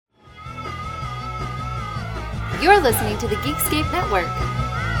You're listening to the Geekscape Network.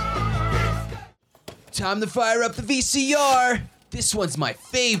 Time to fire up the VCR. This one's my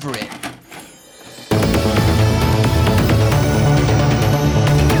favorite.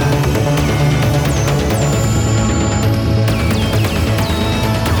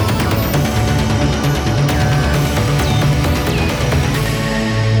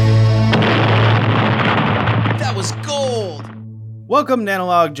 That was gold. Welcome to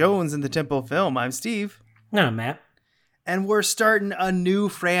Analog Jones and the Temple Film. I'm Steve. No, Matt. And we're starting a new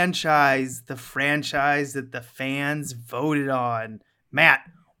franchise, the franchise that the fans voted on. Matt,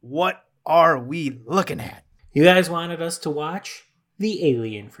 what are we looking at? You guys wanted us to watch the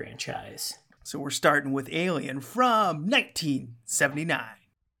Alien franchise. So we're starting with Alien from 1979.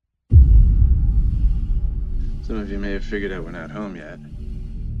 Some of you may have figured out we're not home yet.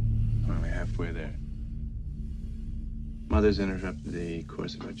 We're only halfway there. Mother's interrupted the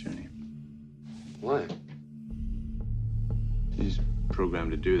course of our journey. Why? She's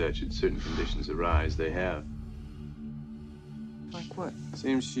programmed to do that should certain conditions arise. They have. Like what?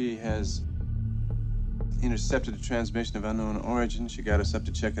 Seems she has intercepted a transmission of unknown origin. She got us up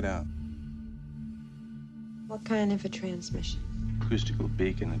to check it out. What kind of a transmission? Acoustical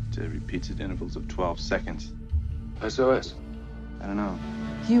beacon that repeats at intervals of 12 seconds. SOS. I don't know.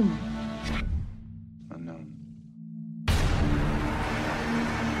 Human. Unknown.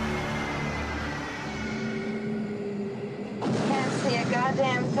 Can't see a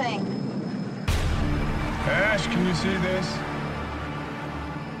goddamn thing. Ash, can you see this?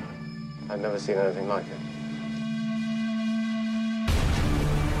 I've never seen anything like it.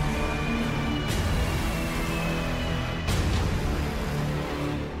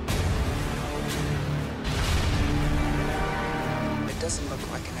 It doesn't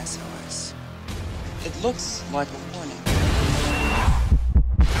look like an SOS. It looks like a warning.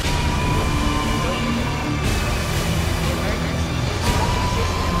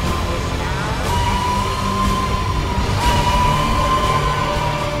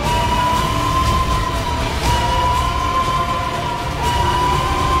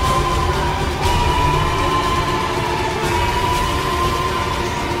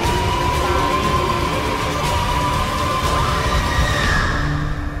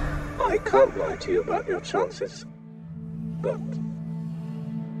 I can't lie to you about your chances. But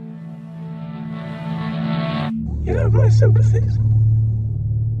you have my sympathies.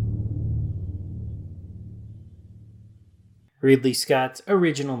 Ridley Scott's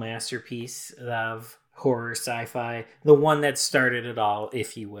original masterpiece of horror sci-fi, the one that started it all,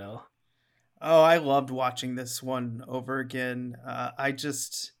 if you will. Oh, I loved watching this one over again.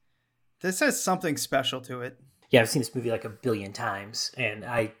 This has something special to it. Yeah, I've seen this movie like a billion times, and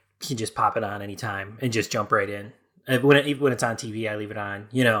I can just pop it on anytime and just jump right in. When it's on TV, I leave it on.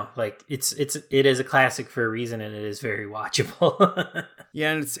 You know, like it is a classic for a reason, and it is very watchable.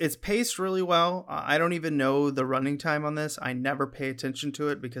 Yeah, and it's paced really well. I don't even know the running time on this. I never pay attention to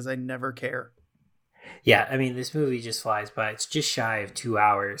it because I never care. Yeah, I mean, this movie just flies by. It's just shy of 2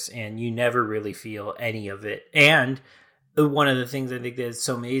 hours, and you never really feel any of it. And one of the things I think that's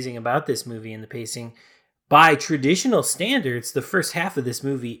so amazing about this movie and the pacing, by traditional standards, the first half of this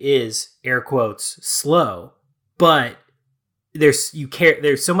movie is, air quotes, slow. But there's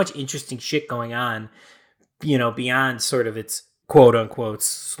so much interesting shit going on, you know, beyond sort of its quote unquote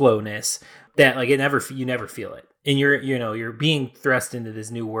slowness that like you never feel it. And you're being thrust into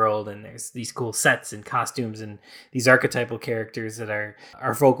this new world, and there's these cool sets and costumes and these archetypal characters that are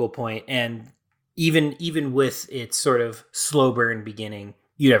our focal point. And even with its sort of slow burn beginning,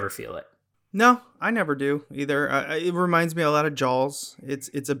 you never feel it. No, I never do either. It reminds me a lot of Jaws.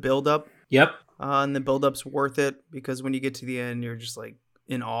 It's a build-up. Yep. And the build-up's worth it because when you get to the end, you're just like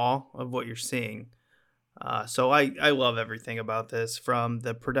in awe of what you're seeing. So I love everything about this, from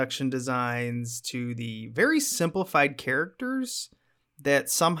the production designs to the very simplified characters that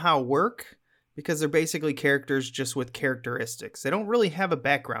somehow work because they're basically characters just with characteristics. They don't really have a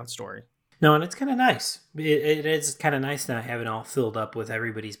background story. No, and it's kind of nice. It is kind of nice not having all filled up with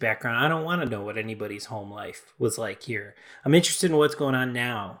everybody's background. I don't want to know what anybody's home life was like here. I'm interested in what's going on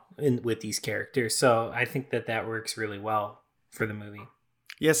now with these characters. So I think that works really well for the movie.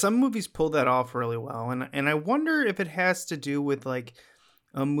 Yeah, some movies pull that off really well. And I wonder if it has to do with like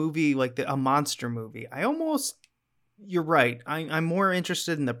a movie like a monster movie. You're right. I'm more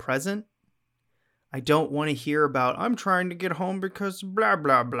interested in the present. I don't want to hear about, I'm trying to get home because blah,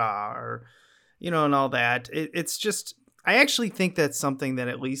 blah, blah, or, and all that. It's just, I actually think that's something that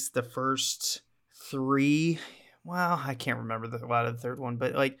at least the first three, well, I can't remember a lot of the third one,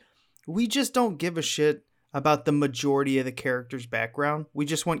 but like, we just don't give a shit about the majority of the character's background. We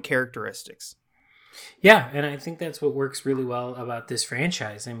just want characteristics. Yeah, and I think that's what works really well about this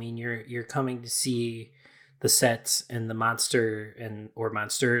franchise. I mean, you're coming to see the sets and the monster or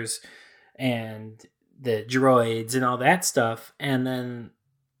monsters and the droids and all that stuff, and then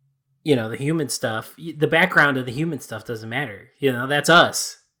the human stuff. The background of the human stuff doesn't matter. That's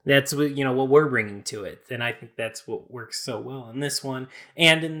us. That's what what we're bringing to it, and I think that's what works so well in this one,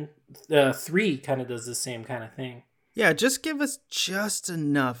 and in 3 kind of does the same kind of thing. Yeah, just give us just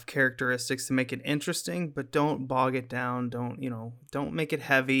enough characteristics to make it interesting, but don't bog it down. Don't make it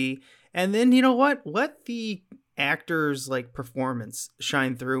heavy. And then you know what? Let the actors' performance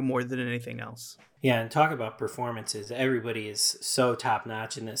shine through more than anything else. Yeah, and talk about performances. Everybody is so top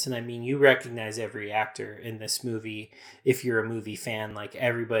notch in this, and I mean, you recognize every actor in this movie if you're a movie fan.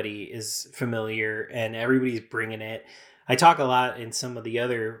 Everybody is familiar, and everybody's bringing it. I talk a lot in some of the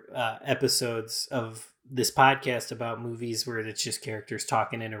other episodes of this podcast about movies where it's just characters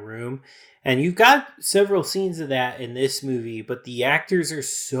talking in a room, and you've got several scenes of that in this movie, but the actors are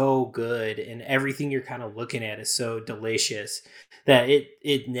so good and everything you're kind of looking at is so delicious that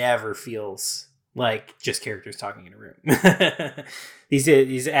it never feels like just characters talking in a room.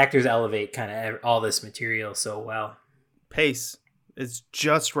 These actors elevate kind of all this material so well. Pace is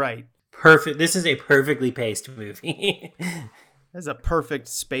just right. Perfect. This is a perfectly paced movie. It's a perfect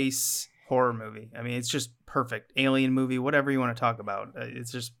space horror movie. I mean, it's just perfect. Alien movie, whatever you want to talk about.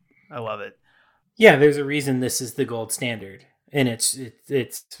 It's just, I love it. Yeah, there's a reason this is the gold standard, and it's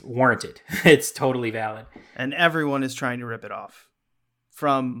warranted. It's totally valid. And everyone is trying to rip it off.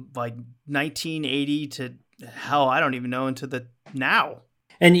 From 1980 to hell, I don't even know, into the now.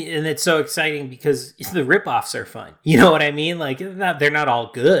 And it's so exciting because the ripoffs are fun. You know what I mean? They're not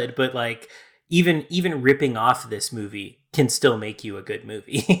all good, but even ripping off this movie can still make you a good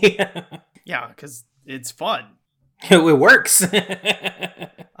movie. Yeah, because it's fun. It works.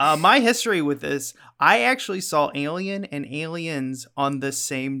 My history with this, I actually saw Alien and Aliens on the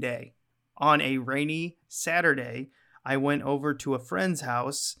same day. On a rainy Saturday, I went over to a friend's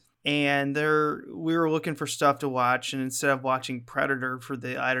house, and we were looking for stuff to watch, and instead of watching Predator for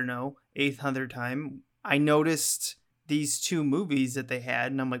the, 800th time, I noticed these 2 movies that they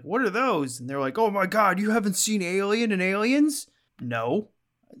had, and I'm like, what are those? And they're like, oh my God, you haven't seen Alien and Aliens? No.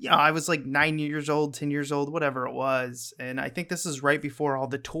 I was 9 years old, 10 years old, whatever it was, and I think this is right before all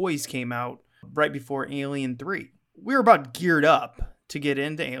the toys came out, right before Alien 3. We were about geared up to get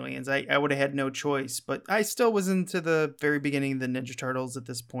into Aliens. I would have had no choice, but I still was into the very beginning of the Ninja Turtles at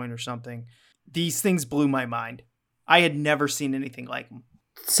this point or something. These things blew my mind. I had never seen anything like them.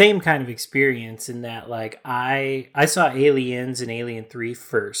 Same kind of experience in that, I saw Aliens and Alien 3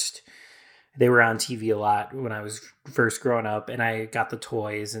 first. They were on TV a lot when I was first growing up, and I got the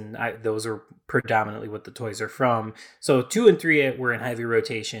toys, and those are predominantly what the toys are from. So 2 and 3 were in heavy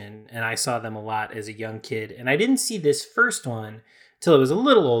rotation, and I saw them a lot as a young kid. And I didn't see this first one till I was a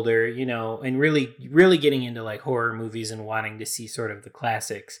little older, and really, really getting into horror movies and wanting to see sort of the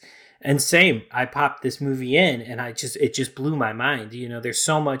classics. And same, I popped this movie in, and it just blew my mind. There's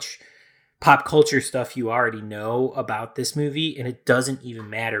so much pop culture stuff you already know about this movie, and it doesn't even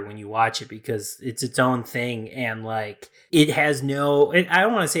matter when you watch it because it's its own thing, and it has no, I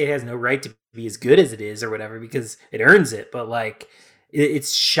don't want to say it has no right to be as good as it is or whatever because it earns it, but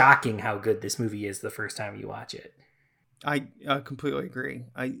it's shocking how good this movie is the first time you watch it. I completely agree.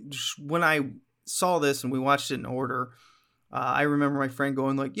 When I saw this and we watched it in order, I remember my friend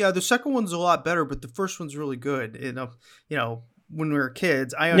going yeah, the second one's a lot better, but the first one's really good. When we were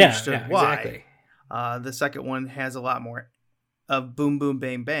kids, I understood why. Exactly. The second one has a lot more of boom, boom,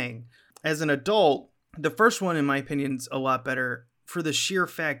 bang, bang. As an adult, the first one, in my opinion, is a lot better for the sheer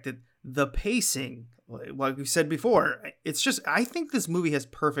fact that the pacing, like we said before, it's just, I think this movie has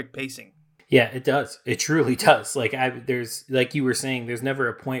perfect pacing. Yeah, it does. It truly does. There's, like you were saying, there's never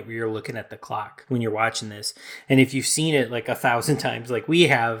a point where you're looking at the clock when you're watching this. And if you've seen it 1,000 times like we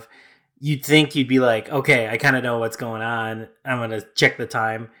have, you'd think you'd be okay, I kind of know what's going on. I'm going to check the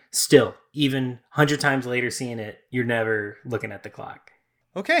time. Still, even 100 times later seeing it, you're never looking at the clock.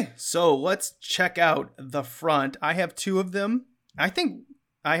 Okay, so let's check out the front. I have 2 of them. I think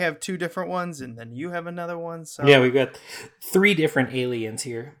I have 2 different ones, and then you have another one. So yeah, we've got 3 different aliens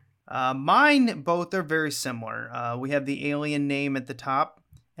here. Mine, both are very similar. We have the alien name at the top,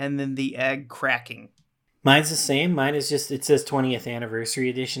 and then the egg cracking. Mine's the same. Mine is just, it says 20th anniversary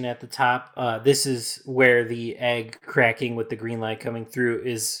edition at the top. This is where the egg cracking with the green light coming through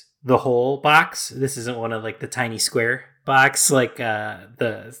is the whole box. This isn't one of the tiny square box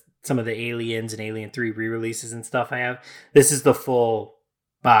some of the Aliens and Alien 3 re-releases and stuff I have. This is the full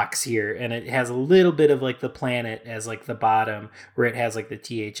box here, and it has a little bit of like the planet as like the bottom where it has like the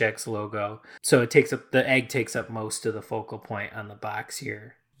THX logo. So the egg takes up most of the focal point on the box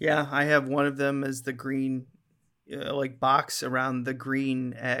here. Yeah, I have one of them as the green like box around the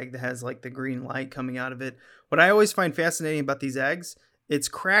green egg that has like the green light coming out of it. What I always find fascinating about these eggs, it's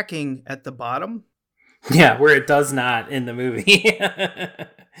cracking at the bottom. Yeah, where it does not in the movie.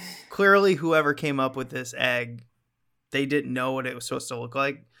 Clearly, whoever came up with this egg, they didn't know what it was supposed to look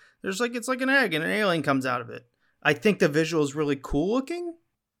like. It's like an egg and an alien comes out of it. I think the visual is really cool looking.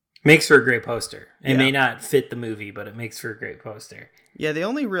 Makes for a great poster. It may not fit the movie, but it makes for a great poster. Yeah, the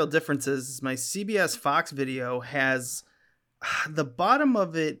only real difference is my CBS Fox video has the bottom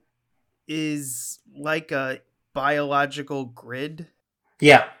of it is like a biological grid.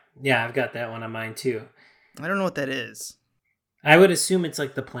 Yeah, I've got that one on mine too. I don't know what that is. I would assume it's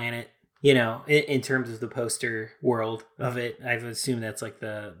like the planet, you know, in terms of the poster world of it. I would assume that's like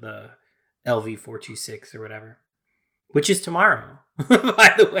the LV-426 or whatever. Which is tomorrow,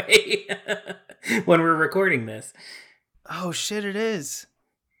 by the way, when we're recording this. Oh, shit, it is.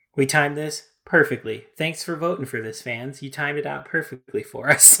 We timed this perfectly. Thanks for voting for this, fans. You timed it out perfectly for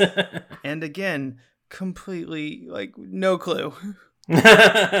us. And again, completely, like, no clue.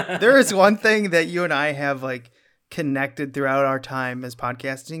 There is one thing that you and I have, like, connected throughout our time as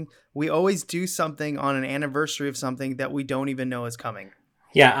podcasting. We always do something on an anniversary of something that we don't even know is coming.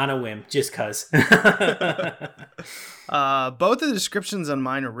 Yeah, on a whim, just cuz. Both of the descriptions on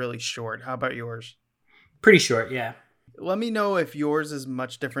mine are really short. How about yours? Pretty short, yeah. Let me know if yours is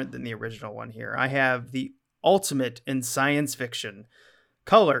much different than the original one here. I have the ultimate in science fiction.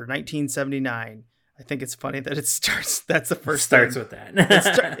 Color, 1979. I think it's funny that it starts. That's the first starts thing. with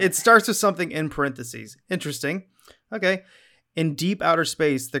that. It starts with something in parentheses. Interesting. Okay. In deep outer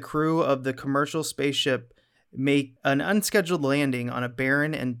space, the crew of the commercial spaceship make an unscheduled landing on a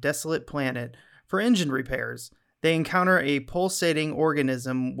barren and desolate planet for engine repairs. They encounter a pulsating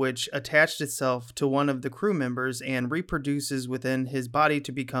organism which attached itself to one of the crew members and reproduces within his body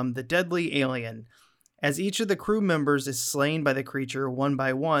to become the deadly alien. As each of the crew members is slain by the creature one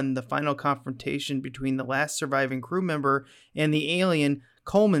by one, the final confrontation between the last surviving crew member and the alien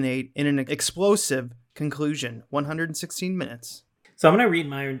culminate in an explosive conclusion. 116 minutes. So I'm gonna read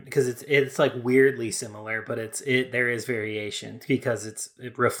mine because it's like weirdly similar, but there is variation because it's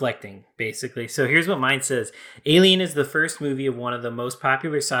reflecting basically. So here's what mine says: Alien is the first movie of one of the most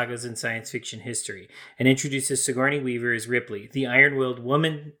popular sagas in science fiction history, and introduces Sigourney Weaver as Ripley, the iron-willed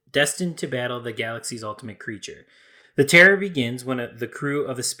woman destined to battle the galaxy's ultimate creature. The terror begins when the crew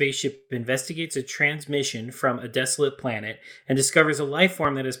of a spaceship investigates a transmission from a desolate planet and discovers a life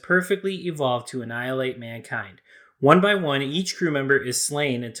form that has perfectly evolved to annihilate mankind. One by one, each crew member is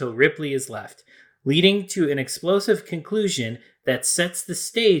slain until Ripley is left, leading to an explosive conclusion that sets the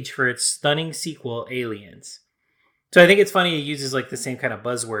stage for its stunning sequel, Aliens. So I think it's funny it uses like the same kind of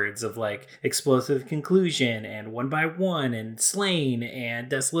buzzwords of like explosive conclusion and one by one and slain and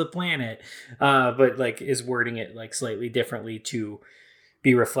desolate planet, but like is wording it like slightly differently to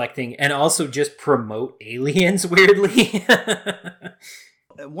be reflecting and also just promote Aliens weirdly.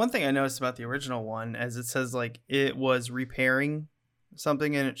 One thing I noticed about the original one, as it says, like, it was repairing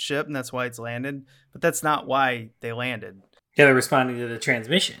something in its ship, and that's why it's landed. But that's not why they landed. Yeah, they're responding to the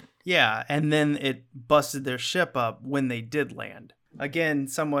transmission. Yeah, and then it busted their ship up when they did land. Again,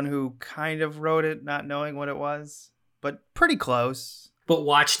 someone who kind of wrote it not knowing what it was, but pretty close. But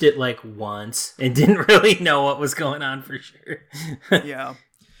watched it, like, once and didn't really know what was going on for sure. Yeah.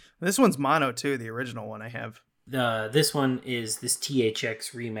 This one's mono, too, the original one I have. This one is this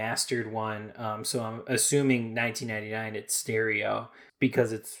THX remastered one, so I'm assuming 1999 it's stereo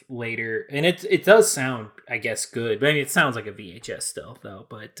because it's later, and it does sound, I guess, good. But I mean, it sounds like a VHS still, though.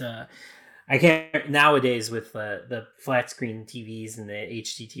 But I can't nowadays with the flat screen TVs and the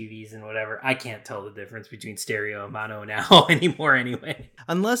HD TVs and whatever. I can't tell the difference between stereo and mono now anymore. Anyway,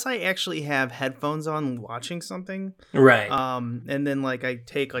 unless I actually have headphones on watching something, right? And then like I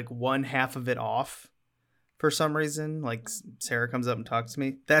take like one half of it off. For some reason, like Sarah comes up and talks to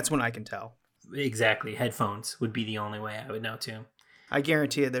me, that's when I can tell. Exactly. Headphones would be the only way I would know too. I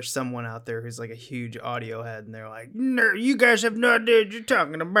guarantee you there's someone out there who's like a huge audio head and they're like, no, you guys have no idea what you're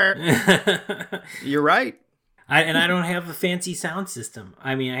talking about. You're right. I don't have a fancy sound system.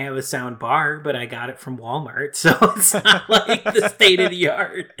 I mean, I have a sound bar, but I got it from Walmart, so it's not like the state of the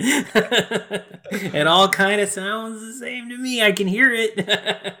art. It all kind of sounds the same to me. I can hear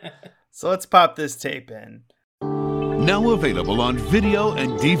it. So let's pop this tape in. Now available on video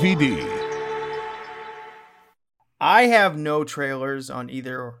and DVD. I have no trailers on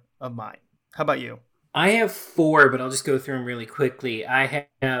either of mine. How about you? I have 4, but I'll just go through them really quickly. I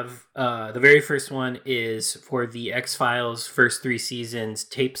have the very first one is for the X-Files first 3 seasons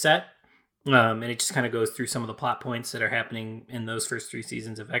tape set. And it just kind of goes through some of the plot points that are happening in those first 3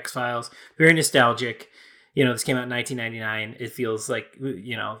 seasons of X-Files. Very nostalgic. This came out in 1999. It feels like,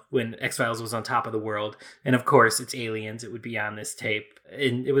 when X-Files was on top of the world. And of course, it's aliens. It would be on this tape.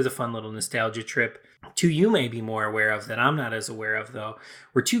 And it was a fun little nostalgia trip. 2 you may be more aware of that I'm not as aware of, though,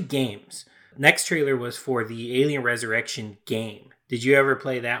 were 2 games. Next trailer was for the Alien Resurrection game. Did you ever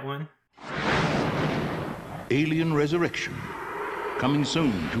play that one? Alien Resurrection. Coming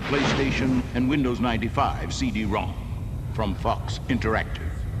soon to PlayStation and Windows 95 CD-ROM from Fox Interactive.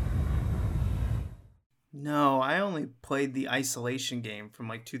 No, I only played the Isolation game from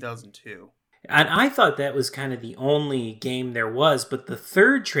like 2002. And I thought that was kind of the only game there was, but the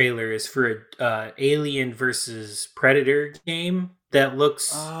third trailer is for a Alien versus Predator game that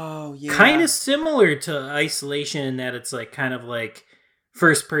looks kind of similar to Isolation in that it's like kind of like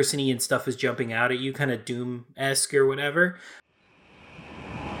first person-y and stuff is jumping out at you, kind of Doom-esque or whatever.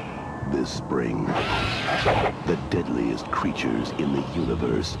 This spring, the deadliest creatures in the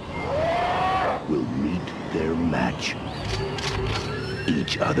universe will meet their match.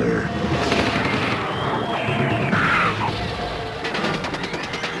 Each other.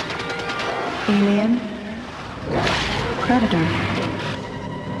 Alien, Predator,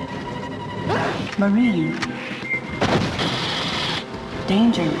 Marine,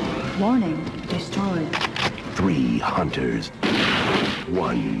 danger, warning, destroyed. 3 hunters,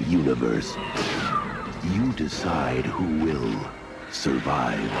 1 universe. You decide who will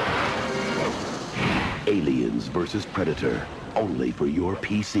survive. Aliens versus Predator, only for your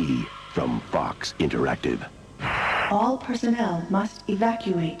PC from Fox Interactive. All personnel must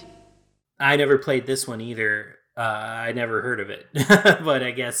evacuate. I never played this one either. I never heard of it, but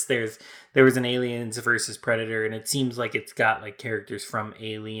I guess there was an Aliens versus Predator, and it seems like it's got like characters from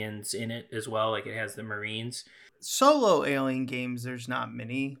Aliens in it as well. Like it has the Marines. Solo Alien games, there's not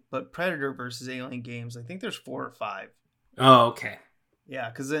many, but Predator versus Alien games, I think there's 4 or 5. Oh, okay. Yeah,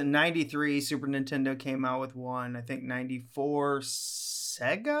 because in 93, Super Nintendo came out with one. I think 94,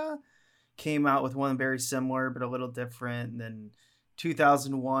 Sega came out with one very similar, but a little different. And then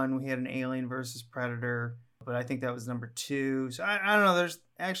 2001, we had an Alien versus Predator, but I think that was number 2. So I don't know.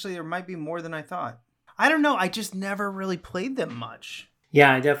 There might be more than I thought. I don't know. I just never really played them much.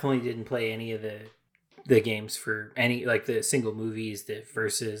 Yeah, I definitely didn't play any of the games for any, like the single movies, the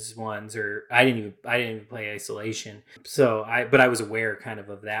versus ones, or I didn't even play Isolation. But I was aware kind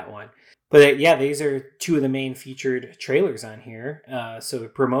of that one. But yeah, these are 2 of the main featured trailers on here. So they're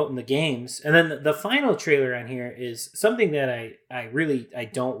promoting the games. And then the final trailer on here is something that I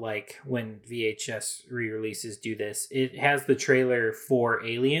don't like when VHS re-releases do this. It has the trailer for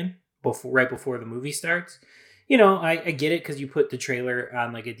Alien right before the movie starts. I get it because you put the trailer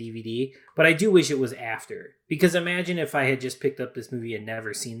on like a DVD, but I do wish it was after. Because imagine if I had just picked up this movie and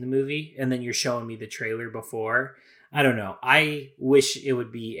never seen the movie, and then you're showing me the trailer before. I don't know. I wish it would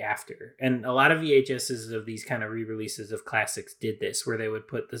be after. And a lot of VHSs of these kind of re-releases of classics did this, where they would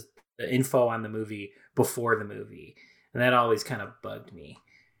put the info on the movie before the movie. And that always kind of bugged me.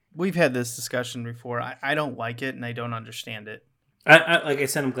 We've had this discussion before. I don't like it, and I don't understand it. Like I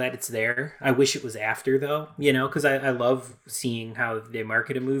said, I'm glad it's there. I wish it was after, though, because I love seeing how they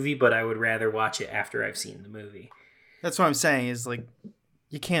market a movie, but I would rather watch it after I've seen the movie. That's what I'm saying is like,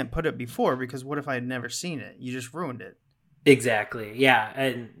 you can't put it before, because what if I had never seen it? You just ruined it. Exactly. Yeah.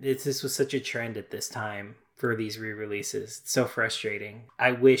 And this was such a trend at this time for these re-releases. It's so frustrating.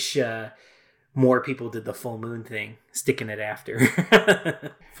 I wish more people did the full moon thing, sticking it after.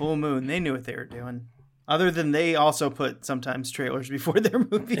 Full moon. They knew what they were doing. Other than they also put sometimes trailers before their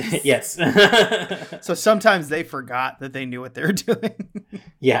movies. Yes. So sometimes they forgot that they knew what they were doing.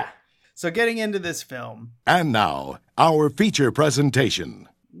 Yeah. So getting into this film. And now, our feature presentation.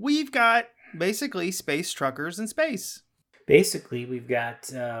 We've got basically space truckers in space. Basically, we've got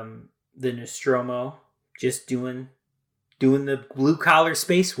the Nostromo just doing the blue-collar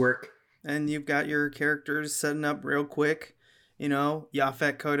space work. And you've got your characters setting up real quick.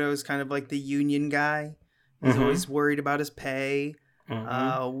 Yaphet Kotto is kind of like the union guy. He's always worried about his pay.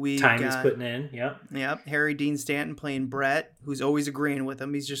 Time he's putting in. Yep. Harry Dean Stanton playing Brett, who's always agreeing with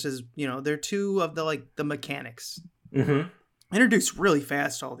him. He's just as they're 2 of the mechanics. Introduced really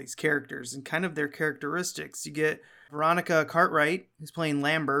fast all these characters and kind of their characteristics. You get Veronica Cartwright, who's playing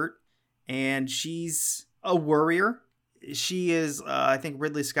Lambert, and she's a worrier. She is, I think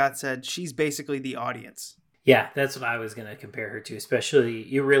Ridley Scott said, she's basically the audience. Yeah, that's what I was going to compare her to. Especially,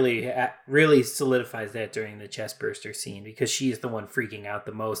 you really solidifies that during the chest burster scene, because she is the one freaking out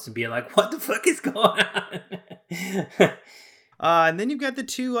the most and being like, what the fuck is going on? And then you've got the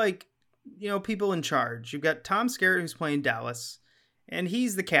two, people in charge. You've got Tom Skerritt, who's playing Dallas, and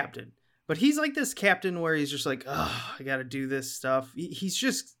he's the captain. But he's like this captain where he's just like, oh, I got to do this stuff. He's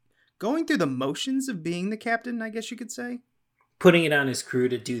just going through the motions of being the captain, I guess you could say. Putting it on his crew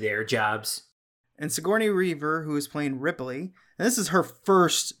to do their jobs. And Sigourney Weaver, who is playing Ripley, and this is her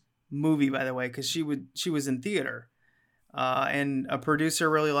first movie, by the way, because she was in theater. And a producer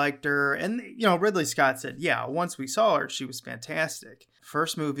really liked her. And, Ridley Scott said, yeah, once we saw her, she was fantastic.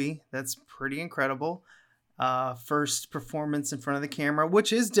 First movie, that's pretty incredible. First performance in front of the camera,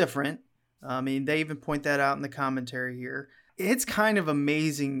 which is different. I mean, they even point that out in the commentary here. It's kind of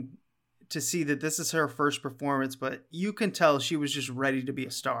amazing to see that this is her first performance, but you can tell she was just ready to be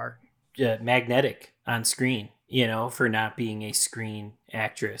a star. Magnetic on screen, for not being a screen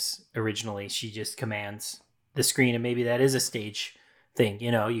actress originally. She just commands the screen, and maybe that is a stage thing.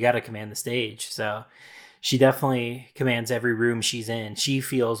 You got to command the stage. So she definitely commands every room she's in. She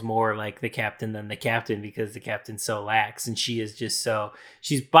feels more like the captain than the captain, because the captain's so lax, and she is just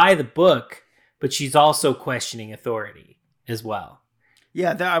she's by the book, but she's also questioning authority as well.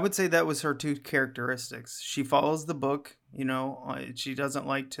 Yeah, I would say that was her two characteristics. She follows the book, she doesn't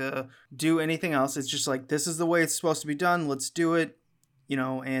like to do anything else. It's just like, this is the way it's supposed to be done. Let's do it.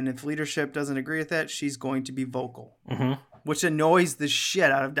 And if leadership doesn't agree with that, she's going to be vocal, which annoys the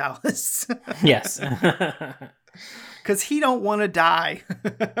shit out of Dallas. Yes. Because he don't want to die.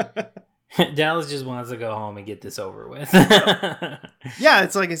 Dallas just wants to go home and get this over with. Yeah,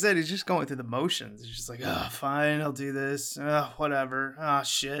 it's like I said, he's just going through the motions. He's just like, oh, fine, I'll do this. Oh, whatever. Oh,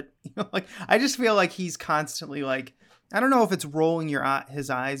 shit. I just feel like he's constantly like, I don't know if it's rolling his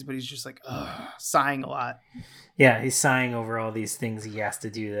eyes, but he's just like, sighing a lot. Yeah, he's sighing over all these things he has to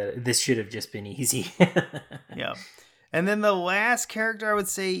do that this should have just been easy. Yeah. And then the last character, I would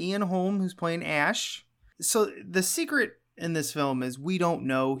say Ian Holm, who's playing Ash. So the secret in this film is we don't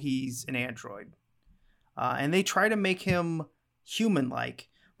know he's an android. And they try to make him human-like.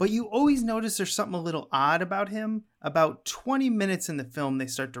 But you always notice there's something a little odd about him. About 20 minutes in the film, they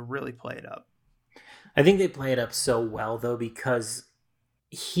start to really play it up. I think they play it up so well, though, because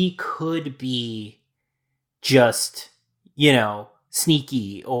he could be just,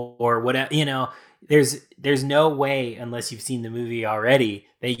 sneaky or whatever, there's no way, unless you've seen the movie already,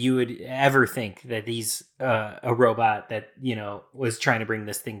 that you would ever think that he's a robot that, was trying to bring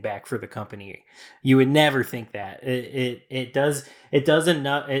this thing back for the company. You would never think that. It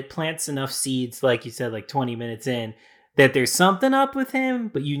plants enough seeds, like you said, like 20 minutes in, that there's something up with him,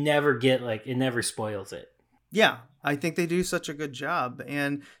 but you never get, it never spoils it. Yeah, I think they do such a good job.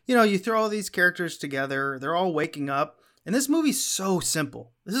 And, you throw all these characters together, they're all waking up. And this movie's so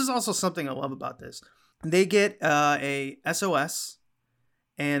simple. This is also something I love about this. They get a SOS,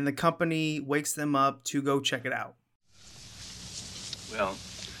 and the company wakes them up to go check it out. Well,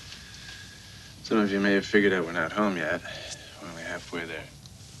 some of you may have figured out we're not home yet. We're only halfway there.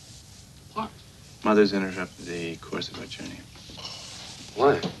 What? Mother's interrupted the course of our journey.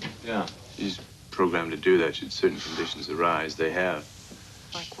 Why? Yeah. She's programmed to do that should certain conditions arise. They have.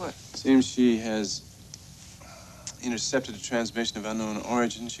 Like what? Seems she has intercepted a transmission of unknown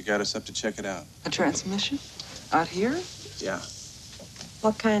origin. She got us up to check it out. A transmission? Out here? Yeah.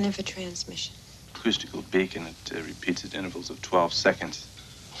 What kind of a transmission? Acoustical beacon that repeats at intervals of 12 seconds.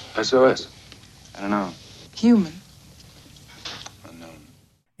 SOS? I don't know. Human? Unknown.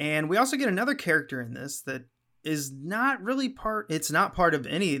 And we also get another character in this that is not really it's not part of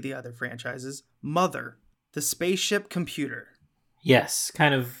any of the other franchises. Mother, the spaceship computer. Yes,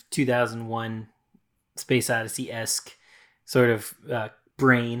 kind of 2001 Space Odyssey-esque sort of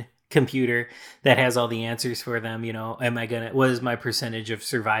brain computer that has all the answers for them. What is my percentage of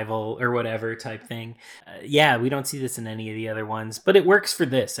survival or whatever type thing. Yeah, we don't see this in any of the other ones, but it works for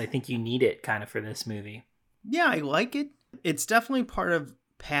this. I think you need it kind of for this movie. Yeah, I like it. It's definitely part of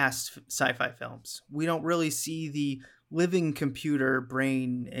past sci-fi films. We don't really see the living computer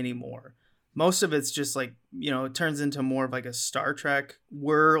brain anymore. Most of it's just like, it turns into more of like a Star Trek.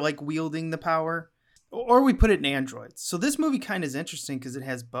 We're like wielding the power. Or we put it in androids. So this movie kind of is interesting because it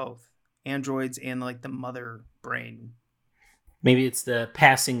has both androids and like the mother brain. Maybe it's the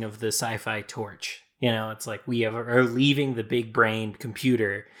passing of the sci-fi torch. It's like we are leaving the big brain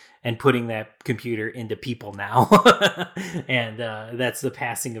computer and putting that computer into people now. And that's the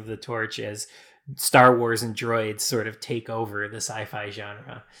passing of the torch as Star Wars and droids sort of take over the sci-fi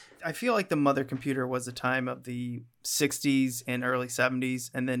genre. I feel like the mother computer was a time of the 60s and early 70s.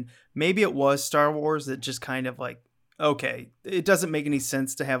 And then maybe it was Star Wars that just kind of like, okay, it doesn't make any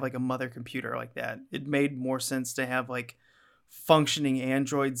sense to have like a mother computer like that. It made more sense to have like functioning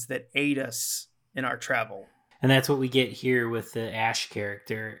androids that aid us in our travel. And that's what we get here with the Ash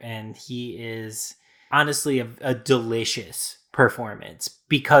character. And he is honestly a delicious performance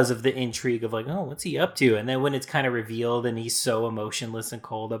because of the intrigue of like, oh, what's he up to? And then when it's kind of revealed and he's so emotionless and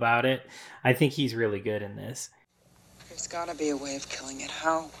cold about it, I think he's really good in this. There's got to be a way of killing it.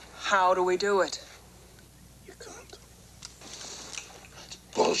 How do we do it? You can't. That's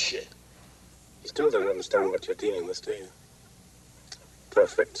bullshit. You still don't understand what you're dealing with, do you?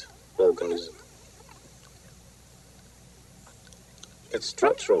 Perfect organism. Its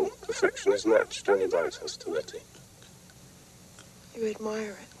structural perfection is matched only by its hostility. You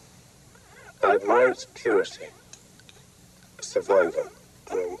admire it. I admire its purity. A survivor,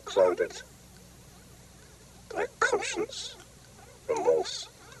 unclouded by conscience, remorse,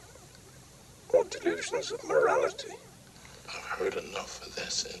 or delusions of morality. I've heard enough of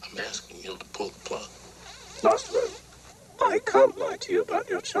this, and I'm asking you to pull the plug. Last word. I can't lie to you about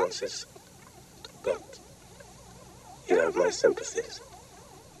your chances, but you have my sympathies.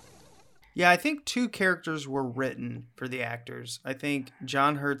 Yeah, I think 2 characters were written for the actors. I think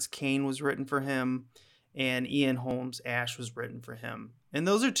John Hurt's Kane was written for him, and Ian Holm's Ash was written for him. And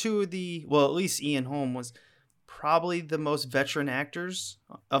those are 2 of the, well, at least Ian Holm was probably the most veteran actors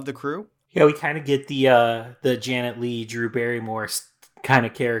of the crew. Yeah, we kind of get the Janet Leigh, Drew Barrymore kind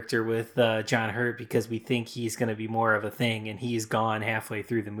of character with John Hurt because we think he's going to be more of a thing, and he's gone halfway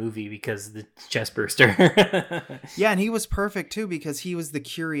through the movie because of the chest burster. Yeah, and he was perfect too because he was the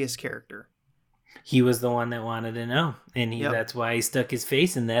curious character. He was the one that wanted to know, and that's why he stuck his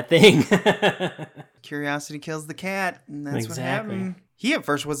face in that thing. Curiosity kills the cat, and that's what happened. He at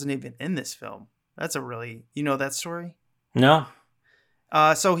first wasn't even in this film. That's a really, you know that story? No.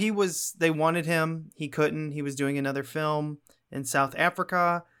 So they wanted him. He couldn't. He was doing another film in South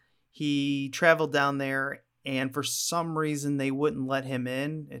Africa. He traveled down there, and for some reason they wouldn't let him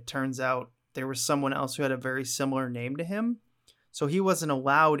in. It turns out there was someone else who had a very similar name to him. So he wasn't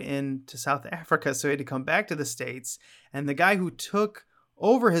allowed into South Africa, so he had to come back to the States. And the guy who took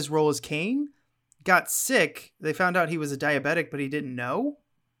over his role as Kane got sick. They found out he was a diabetic, but he didn't know.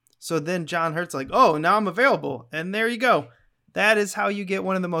 So then John Hurt's like, oh, now I'm available. And there you go. That is how you get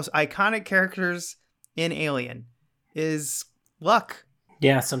one of the most iconic characters in Alien, is luck.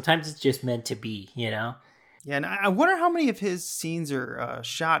 Yeah, sometimes it's just meant to be, you know? Yeah, and I wonder how many of his scenes are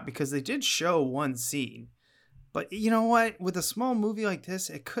shot, because they did show one scene. But you know what? With a small movie like this,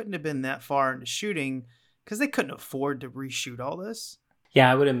 it couldn't have been that far into shooting, because they couldn't afford to reshoot all this.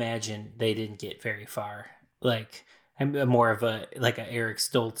 Yeah, I would imagine they didn't get very far. Like, I'm more of a Eric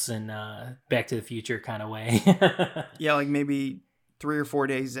Stoltz and Back to the Future kind of way. Yeah, like maybe 3 or 4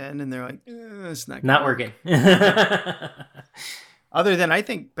 days in, and they're like, it's not working. Other than, I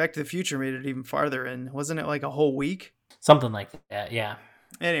think Back to the Future made it even farther in. Wasn't it like a whole week? Something like that, yeah.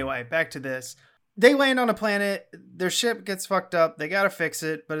 Anyway, back to this. They land on a planet. Their ship gets fucked up. They got to fix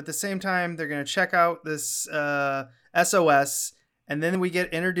it. But at the same time, they're going to check out this SOS. And then we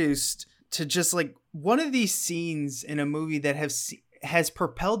get introduced to just like one of these scenes in a movie that has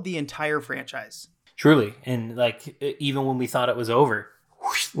propelled the entire franchise. Truly. And like, even when we thought it was over,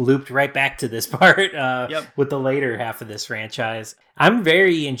 looped right back to this part with the later half of this franchise. I'm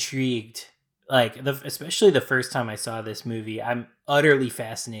very intrigued. Like, especially the first time I saw this movie, I'm utterly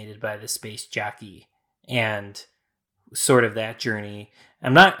fascinated by the space jockey and sort of that journey.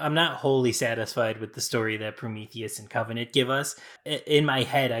 I'm not wholly satisfied with the story that Prometheus and Covenant give us. In my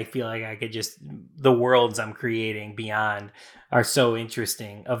head, I feel like I could the worlds I'm creating beyond are so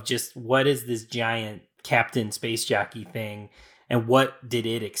interesting, of just what is this giant captain space jockey thing, and what did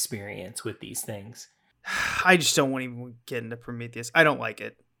it experience with these things? I just don't want to even get into Prometheus. I don't like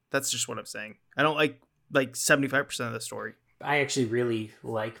it. That's just what I'm saying. I don't like 75% of the story. I actually really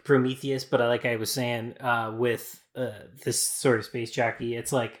like Prometheus, but like I was saying, with this sort of space jockey,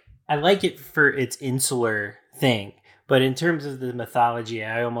 it's like, I like it for its insular thing, but in terms of the mythology,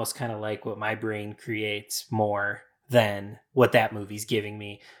 I almost kind of like what my brain creates more than what that movie's giving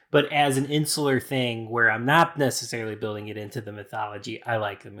me. But as an insular thing where I'm not necessarily building it into the mythology, I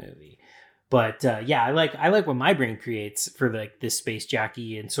like the movie. But yeah, I like what my brain creates for like this space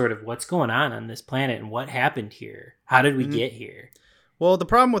jockey and sort of what's going on this planet and what happened here. How did we get here? Well, the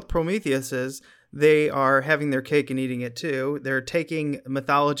problem with Prometheus is they are having their cake and eating it too. They're taking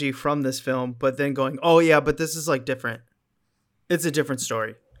mythology from this film, but then going, oh yeah, but this is like different. It's a different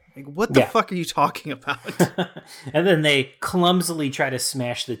story. Like, what the fuck are you talking about? And then they clumsily try to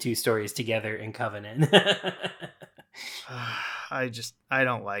smash the two stories together in Covenant. I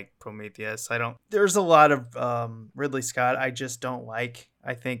don't like Prometheus. There's a lot of Ridley Scott I just don't like.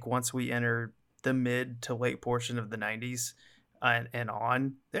 I think once we enter the mid to late portion of the 90s and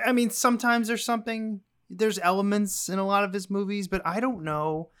on, I mean, sometimes there's elements in a lot of his movies, but I don't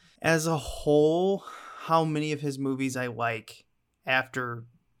know as a whole how many of his movies I like after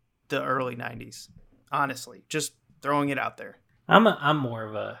the early 90s. Honestly, just throwing it out there. I'm more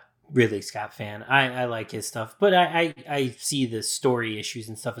of a Ridley Scott fan. I like his stuff, but I see the story issues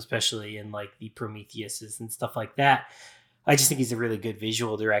and stuff, especially in like the Prometheuses and stuff like that. I just think he's a really good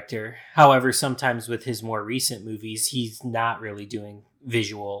visual director. However, sometimes with his more recent movies, he's not really doing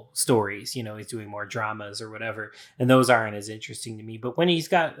visual stories. You know, he's doing more dramas or whatever, and those aren't as interesting to me. But when he's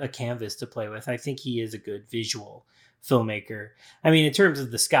got a canvas to play with, I think he is a good visual filmmaker. I mean, in terms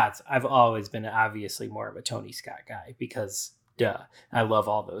of the Scotts, I've always been obviously more of a Tony Scott guy because I love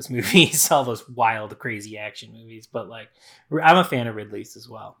all those movies, all those wild, crazy action movies. But like, I'm a fan of Ridley's as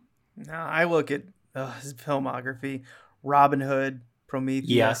well. No, I look at his filmography: Robin Hood,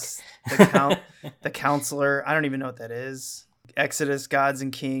 Prometheus, The Counselor. I don't even know what that is. Exodus, Gods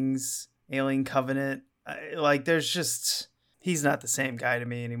and Kings, Alien Covenant. He's not the same guy to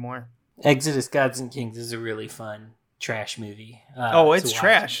me anymore. Exodus, Gods and Kings is a really fun trash movie. It's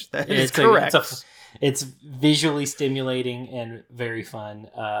trash. That is correct. It's visually stimulating and very fun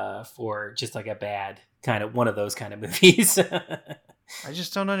for just like a bad kind of one of those kind of movies. I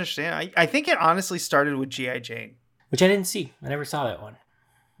just don't understand. I think it honestly started with G.I. Jane, which I didn't see. I never saw that one.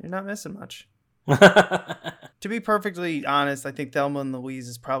 You're not missing much. To be perfectly honest, I think Thelma and Louise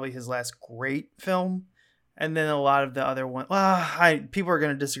is probably his last great film. And then a lot of the other ones, people are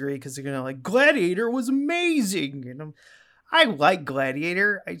going to disagree because they're going to like, Gladiator was amazing. And I like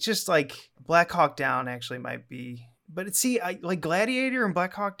Gladiator. I just like Black Hawk Down actually might be. But I like Gladiator and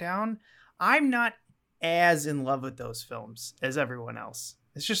Black Hawk Down. I'm not as in love with those films as everyone else.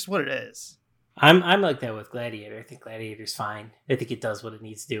 It's just what it is. I'm like that with Gladiator. I think Gladiator's fine. I think it does what it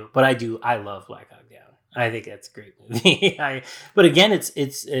needs to do. But I love Black Hawk Down. I think that's a great movie. But again, it's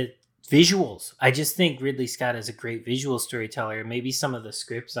visuals. I just think Ridley Scott is a great visual storyteller. Maybe some of the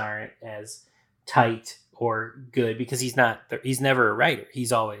scripts aren't as tight or good because he's never a writer.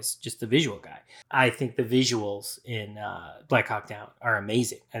 He's always just the visual guy. I think the visuals in Black Hawk Down are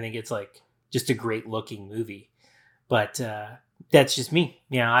amazing. I think it's like just a great looking movie. But that's just me.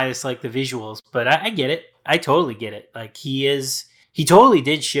 You know, I just like the visuals, but I get it. I totally get it. Like he totally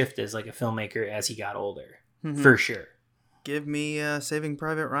did shift as like a filmmaker as he got older, for sure. Give me Saving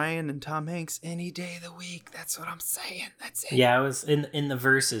Private Ryan and Tom Hanks any day of the week. That's what I'm saying. That's it. Yeah, I was in the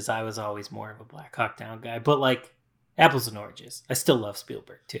verses. I was always more of a Black Hawk Down guy, but like apples and oranges. I still love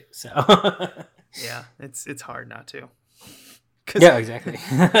Spielberg too. So yeah, it's hard not to. Yeah, exactly.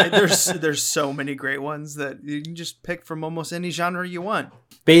 there's so many great ones that you can just pick from almost any genre you want.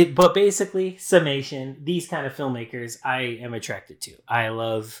 But basically, summation: these kind of filmmakers I am attracted to. I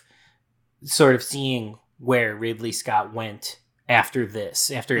love sort of seeing where Ridley Scott went after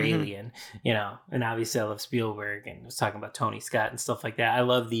Alien, you know, and obviously I love Spielberg and I was talking about Tony Scott and stuff like that. I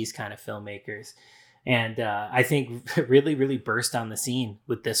love these kind of filmmakers. And I think really, really burst on the scene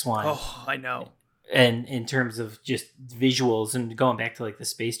with this one. Oh, I know. And in terms of just visuals and going back to like the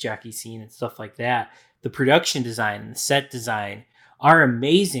space jockey scene and stuff like that, the production design and the set design are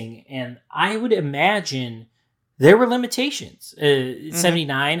amazing. And I would imagine there were limitations.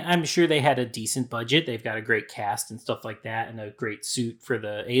 79, I'm sure they had a decent budget. They've got a great cast and stuff like that and a great suit for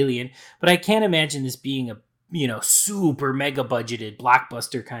the alien. But I can't imagine this being a, you know, super mega budgeted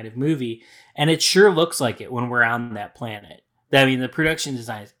blockbuster kind of movie. And it sure looks like it when we're on that planet. I mean, the production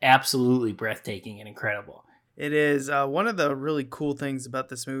design is absolutely breathtaking and incredible. It is. One of the really cool things about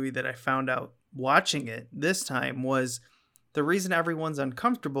this movie that I found out watching it this time was the reason everyone's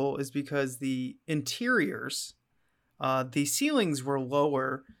uncomfortable is because the interiors, the ceilings were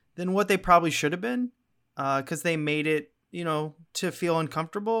lower than what they probably should have been because they made it, you know, to feel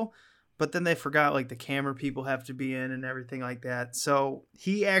uncomfortable. But then they forgot like the camera people have to be in and everything like that. So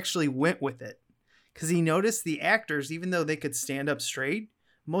he actually went with it. Because he noticed the actors, even though they could stand up straight,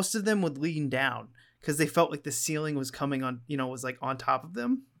 most of them would lean down because they felt like the ceiling was coming on, you know, was like on top of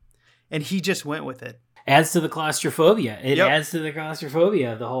them. And he just went with it. Adds to the claustrophobia. It adds to the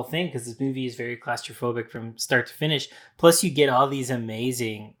claustrophobia of the whole thing because this movie is very claustrophobic from start to finish. Plus, you get all these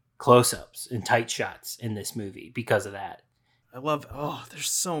amazing close-ups and tight shots in this movie because of that. I love, there's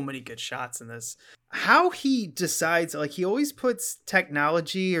so many good shots in this. How he decides, like he always puts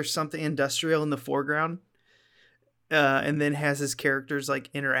technology or something industrial in the foreground. and then has his characters like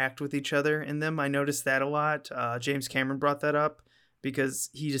interact with each other in them. I noticed that a lot. James Cameron brought that up because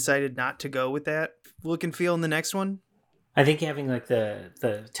he decided not to go with that look and feel in the next one. I think having like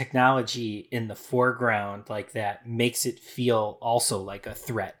the technology in the foreground like that makes it feel also like a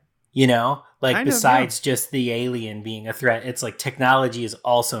threat, you know, like kind besides just the alien being a threat, it's like technology is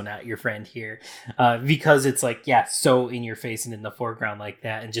also not your friend here, because it's like, yeah, so in your face and in the foreground like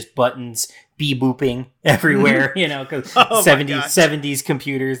that, and just buttons booping everywhere, you know, because 70s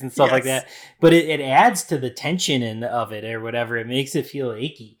computers and stuff like that. But it adds to the tension of it or whatever. It makes it feel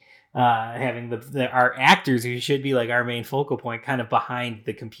achy. Having our actors who should be like our main focal point kind of behind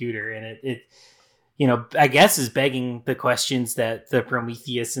the computer, and it you know, I guess is begging the questions that the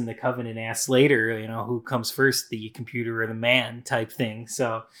Prometheus and the Covenant asks later, you know, who comes first, the computer or the man type thing.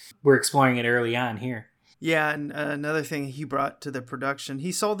 So we're exploring it early on here. Yeah, and another thing he brought to the production,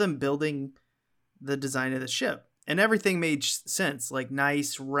 he saw them building the design of the ship, and everything made sense, like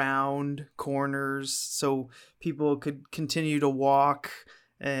nice round corners so people could continue to walk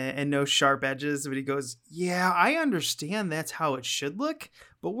and no sharp edges. But he goes, yeah, I understand that's how it should look,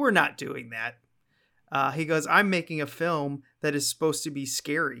 but we're not doing that. He goes, I'm making a film that is supposed to be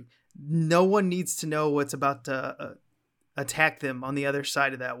scary. No one needs to know what's about to attack them on the other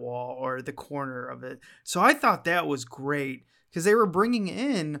side of that wall or the corner of it. So I thought that was great because they were bringing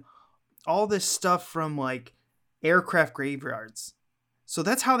in all this stuff from like aircraft graveyards. So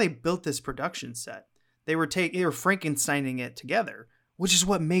that's how they built this production set. They were Frankensteining it together, which is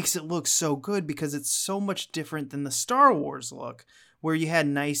what makes it look so good because it's so much different than the Star Wars look, where you had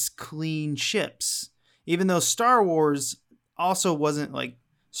nice, clean ships. Even though Star Wars also wasn't like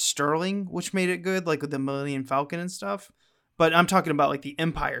sterling, which made it good, like with the Millennium Falcon and stuff. But I'm talking about like the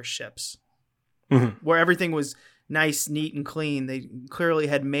Empire ships, where everything was nice, neat, and clean. They clearly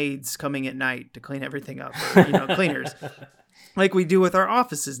had maids coming at night to clean everything up, or, you know, cleaners, like we do with our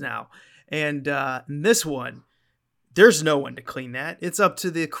offices now. And in this one, there's no one to clean that. It's up to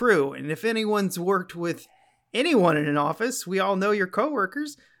the crew. And if anyone's worked with anyone in an office, we all know your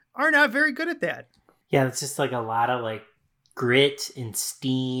coworkers are not very good at that. Yeah, it's just like a lot of like grit and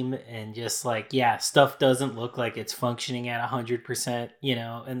steam and just like, yeah, stuff doesn't look like it's functioning at 100%, you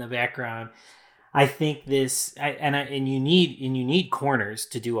know, in the background. I think this, and you need corners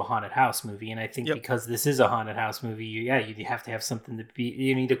to do a haunted house movie, and I think because this is a haunted house movie, you have to have something to be.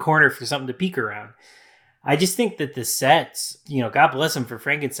 You need a corner for something to peek around. I just think that the sets, you know, God bless them for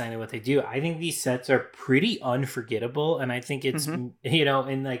Frankenstein and what they do. I think these sets are pretty unforgettable, and I think it's you know,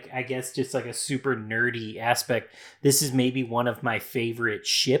 in like I guess just like a super nerdy aspect, this is maybe one of my favorite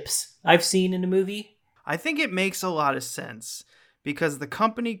ships I've seen in a movie. I think it makes a lot of sense because the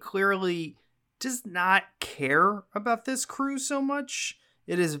company clearly does not care about this crew so much.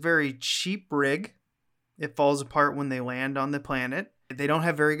 It is a very cheap rig. It falls apart when they land on the planet. They don't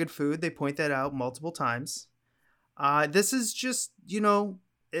have very good food. They point that out multiple times. This is just, you know,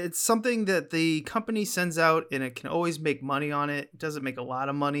 it's something that the company sends out and it can always make money on it. It doesn't make a lot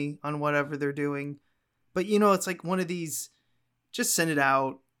of money on whatever they're doing. But, you know, it's like one of these, just send it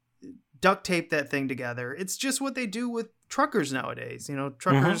out, duct tape that thing together. It's just what they do with truckers nowadays, you know,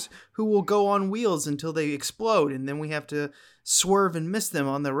 truckers who will go on wheels until they explode, and then we have to swerve and miss them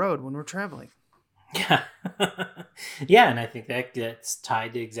on the road when we're traveling. Yeah. Yeah, and I think that's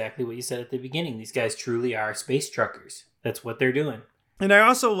tied to exactly what you said at the beginning. These guys truly are space truckers. That's what they're doing. And I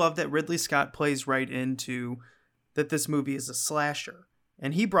also love that Ridley Scott plays right into that this movie is a slasher.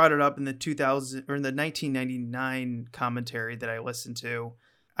 And he brought it up in the 1999 commentary that I listened to.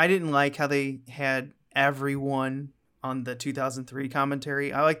 I didn't like how they had everyone on the 2003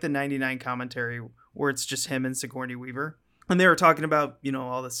 commentary. I like the 99 commentary where it's just him and Sigourney Weaver. And they were talking about, you know,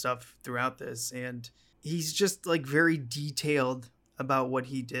 all this stuff throughout this. And he's just like very detailed about what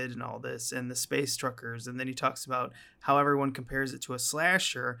he did and all this and the space truckers. And then he talks about how everyone compares it to a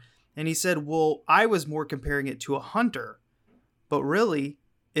slasher. And he said, well, I was more comparing it to a hunter. But really,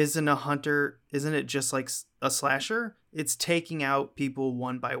 isn't it just like a slasher? It's taking out people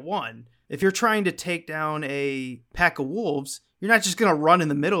one by one. If you're trying to take down a pack of wolves, you're not just going to run in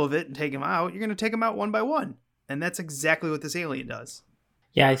the middle of it and take them out. You're going to take them out one by one. And that's exactly what this alien does.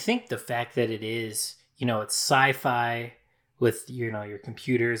 Yeah, I think the fact that it is, you know, it's sci-fi with, you know, your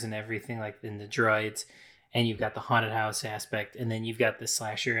computers and everything like in the droids, and you've got the haunted house aspect, and then you've got the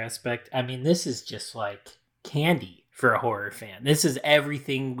slasher aspect. I mean, this is just like candy for a horror fan. This is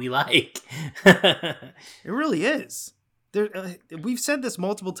everything we like. It really is. We've said this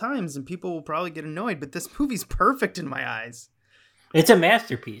multiple times and people will probably get annoyed, but this movie's perfect in my eyes. It's a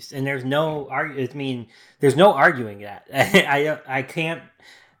masterpiece, and there's no arguing that. I can't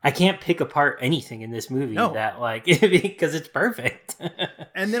I can't pick apart anything in this movie that like because it's perfect.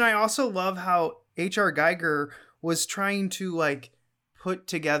 And then I also love how H.R. Giger was trying to like put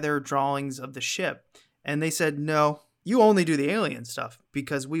together drawings of the ship, and they said, no, you only do the alien stuff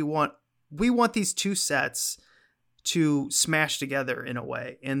because we want these two sets to smash together in a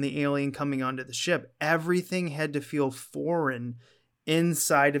way. And the alien coming onto the ship, everything had to feel foreign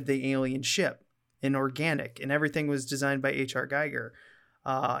inside of the alien ship and organic, and everything was designed by H.R. Giger.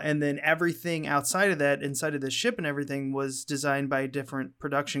 And then everything outside of that, inside of the ship and everything, was designed by a different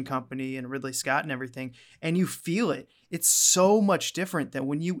production company and Ridley Scott and everything. And you feel it. It's so much different than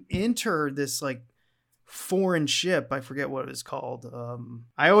when you enter this like foreign ship. I forget what it was called.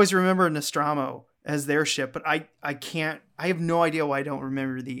 I always remember Nostromo as their ship, but I have no idea why I don't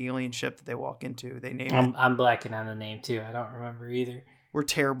remember the alien ship that they walk into. They name it. I'm blacking on the name too. I don't remember either. We're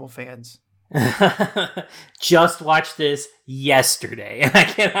terrible fans. Just watched this yesterday and I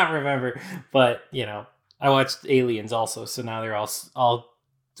cannot remember, but you know, I watched Aliens also, so now they're all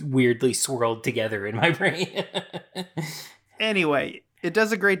weirdly swirled together in my brain. Anyway, it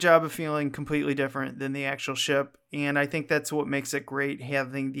does a great job of feeling completely different than the actual ship, and I think that's what makes it great,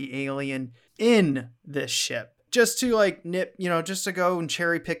 having the alien in this ship. Just to like just to go and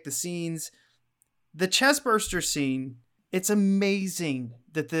cherry pick the scenes. The chestburster scene, it's amazing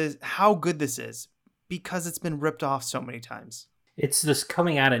that how good this is because it's been ripped off so many times. It's this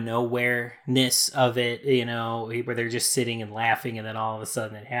coming out of nowhere-ness of it, you know, where they're just sitting and laughing and then all of a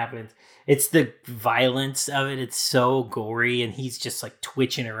sudden it happens. It's the violence of it. It's so gory and he's just like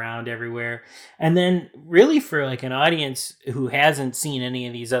twitching around everywhere. And then really for like an audience who hasn't seen any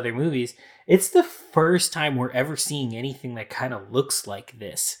of these other movies, it's the first time we're ever seeing anything that kind of looks like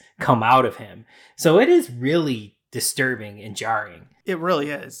this come out of him. So it is really disturbing and jarring. It really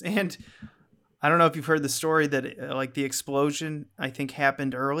is. And I don't know if you've heard the story that like the explosion, I think,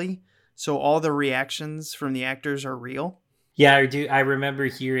 happened early. So all the reactions from the actors are real. Yeah, I do. I remember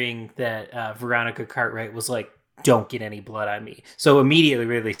hearing that Veronica Cartwright was like, don't get any blood on me. So immediately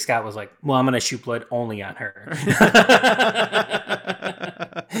Ridley Scott was like, well, I'm going to shoot blood only on her.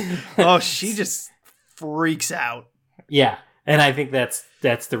 Oh, she just freaks out. Yeah. And I think that's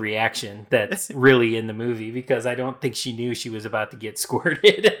the reaction that's really in the movie, because I don't think she knew she was about to get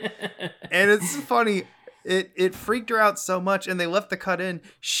squirted. And it's funny. It freaked her out so much, and they left the cut in.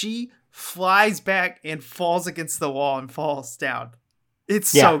 She flies back and falls against the wall and falls down. It's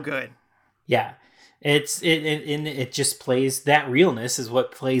so good. Yeah. It just plays, that realness is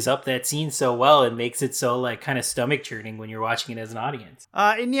what plays up that scene so well and makes it so like kind of stomach churning when you're watching it as an audience.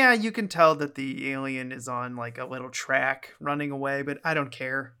 And yeah, you can tell that the alien is on like a little track running away, but I don't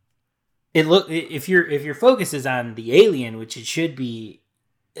care. If your focus is on the alien, which it should be,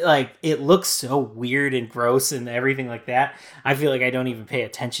 like, it looks so weird and gross and everything like that, I feel like I don't even pay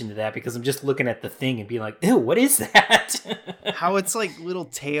attention to that because I'm just looking at the thing and being like, ew, what is that? How it's like little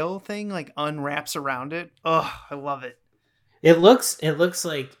tail thing like unwraps around it. Oh, I love it. It looks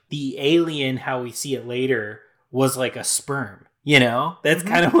like the alien, how we see it later, was like a sperm, you know? That's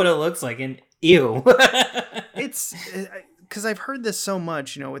kind of what it looks like, and ew. It's because I've heard this so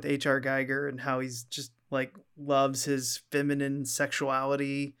much, you know, with H.R. Giger and how he's just like loves his feminine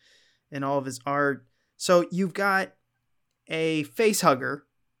sexuality and all of his art. So you've got a face hugger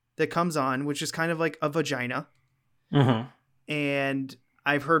that comes on, which is kind of like a vagina. Mm-hmm. And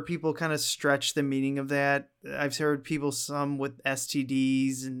I've heard people kind of stretch the meaning of that. I've heard people, some with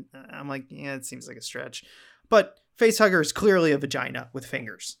STDs, and I'm like, yeah, it seems like a stretch. But face hugger is clearly a vagina with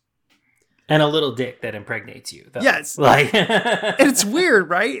fingers. And a little dick that impregnates you. Though. Yes. Like, and it's weird,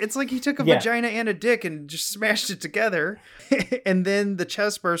 right? It's like he took a vagina and a dick and just smashed it together. And then the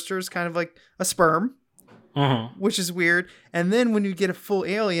chest burster is kind of like a sperm, which is weird. And then when you get a full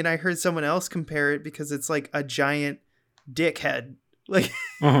alien, I heard someone else compare it because it's like a giant dick head. Like,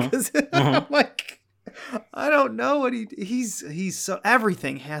 I'm like, I don't know what he's so,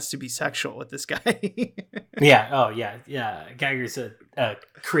 everything has to be sexual with this guy. Yeah. Oh yeah. Yeah. Giger's a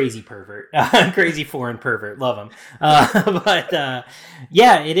crazy pervert, crazy foreign pervert. Love him. But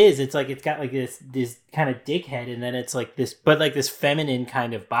yeah, it is. It's like, it's got like this kind of dickhead, and then it's like this, but like this feminine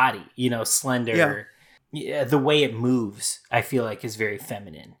kind of body, you know, slender. Yeah. The way it moves, I feel like, is very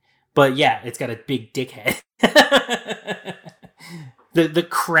feminine, but yeah, it's got a big dickhead. The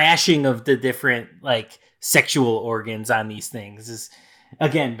crashing of the different like sexual organs on these things is,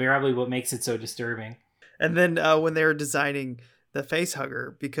 again, probably what makes it so disturbing. And then when they were designing the face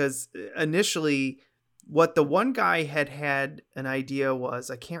hugger, because initially what the one guy had an idea was,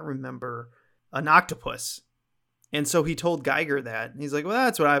 I can't remember, an octopus. And so he told Geiger that. And he's like, well,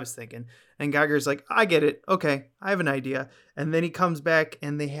 that's what I was thinking. And Geiger's like, I get it. Okay, I have an idea. And then he comes back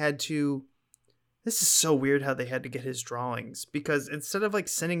and they had to... This is so weird how they had to get his drawings. Because instead of like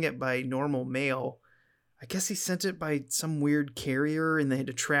sending it by normal mail, I guess he sent it by some weird carrier and they had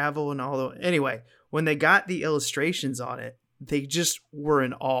to travel and all that. Anyway, when they got the illustrations on it, they just were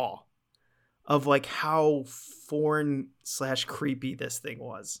in awe of like how foreign/creepy this thing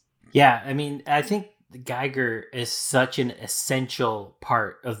was. Yeah, I mean, I think Geiger is such an essential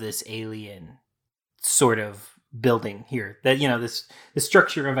part of this Alien sort of building here. That, you know, the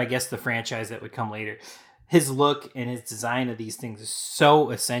structure of, I guess, the franchise that would come later. His look and his design of these things is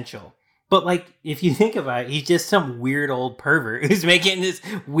so essential. But, like, if you think about it, he's just some weird old pervert who's making this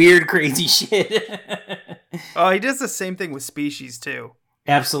weird, crazy shit. Oh, he does the same thing with Species, too.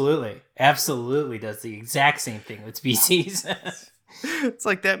 Absolutely. Absolutely does the exact same thing with Species. It's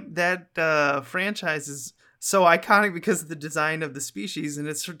like that franchise is so iconic because of the design of the species, and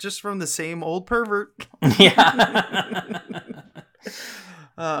it's just from the same old pervert. Yeah.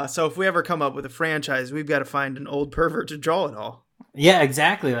 So if we ever come up with a franchise, we've got to find an old pervert to draw it all. Yeah,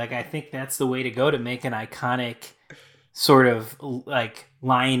 exactly. Like, I think that's the way to go to make an iconic sort of like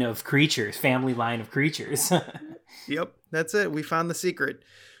line of creatures, family line of creatures. Yep, that's it. We found the secret.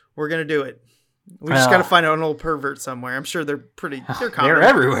 We're going to do it. We just got to find out an old pervert somewhere. I'm sure they're common. They're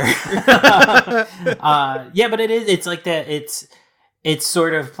everywhere. Yeah, but it's like that. It's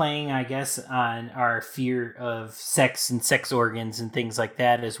sort of playing, I guess, on our fear of sex and sex organs and things like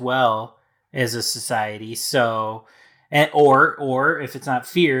that as well as a society. So, or if it's not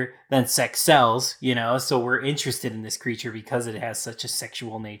fear, then sex sells, you know? So we're interested in this creature because it has such a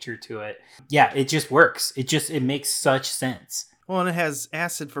sexual nature to it. Yeah, it just works. It makes such sense. Well, and it has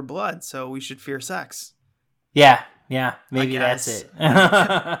acid for blood, so we should fear sex. Yeah, maybe that's it.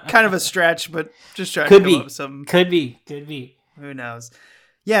 Kind of a stretch, but just trying to come up with some... Could be. Who knows?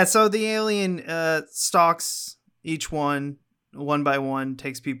 Yeah, so the alien stalks each one by one,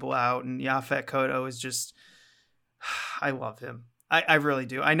 takes people out, and Yaphet Kotto is just... I love him. I really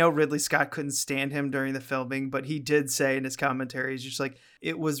do. I know Ridley Scott couldn't stand him during the filming, but he did say in his commentary, he's just like,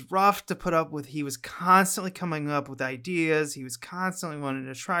 it was rough to put up with. He was constantly coming up with ideas. He was constantly wanting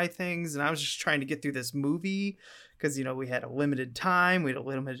to try things. And I was just trying to get through this movie because, you know, we had a limited time. We had a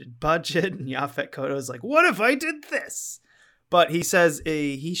limited budget. And Yaphet Kotto is like, what if I did this? But he says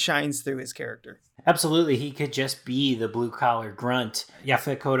he shines through his character. Absolutely. He could just be the blue-collar grunt.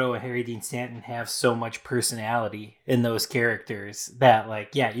 Yaphet Kotto and Harry Dean Stanton have so much personality in those characters that,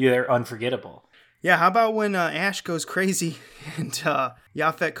 like, yeah, they're unforgettable. Yeah, how about when Ash goes crazy and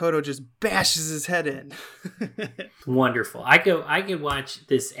Yaphet Kotto just bashes his head in? Wonderful. I could watch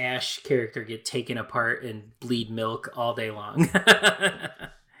this Ash character get taken apart and bleed milk all day long.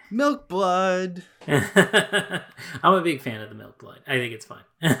 Milk blood. I'm a big fan of the milk blood. I think it's fun.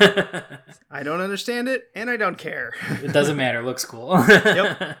 I don't understand it, and I don't care. It doesn't matter. It looks cool.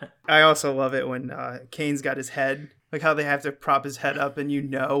 Yep. I also love it when Kane's got his head, like how they have to prop his head up, and you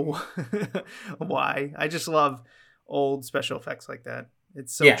know why. I just love old special effects like that.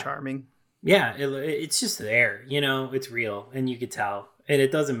 It's so charming. Yeah, it's just there. You know, it's real, and you could tell. And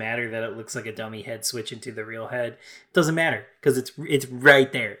it doesn't matter that it looks like a dummy head switching to the real head. It doesn't matter because it's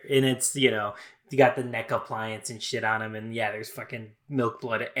right there. And it's, you know, you got the neck appliance and shit on him. And yeah, there's fucking milk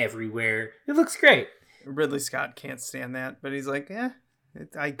blood everywhere. It looks great. Ridley Scott can't stand that. But he's like,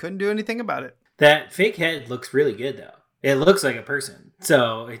 I couldn't do anything about it. That fake head looks really good, though. It looks like a person.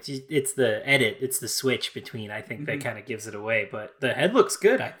 So it's the edit. It's the switch between, I think, that kind of gives it away. But the head looks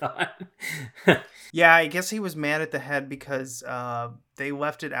good, I thought. Yeah, I guess he was mad at the head because they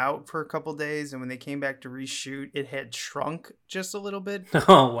left it out for a couple days. And when they came back to reshoot, it had shrunk just a little bit.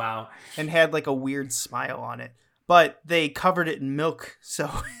 Oh, wow. And had like a weird smile on it. But they covered it in milk,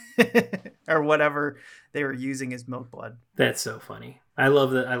 so... or whatever they were using as milk blood. That's so funny. I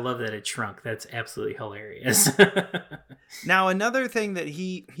love that it shrunk. That's absolutely hilarious. Now, another thing that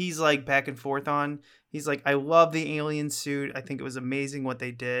he's like back and forth on, he's like, I love the alien suit. I think it was amazing what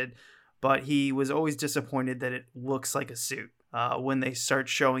they did. But he was always disappointed that it looks like a suit. When they start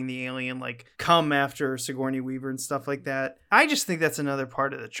showing the alien like come after Sigourney Weaver and stuff like that. I just think that's another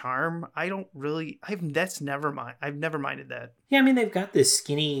part of the charm. I've never minded that. Yeah, I mean, they've got this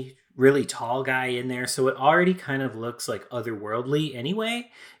skinny, really tall guy in there, so it already kind of looks like otherworldly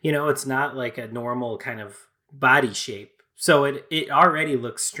anyway. You know, it's not like a normal kind of body shape. So it already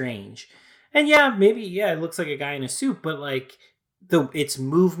looks strange. And yeah, maybe, it looks like a guy in a suit, but like its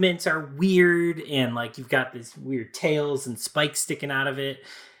movements are weird, and like you've got these weird tails and spikes sticking out of it.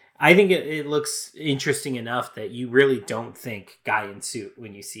 I think it looks interesting enough that you really don't think guy in suit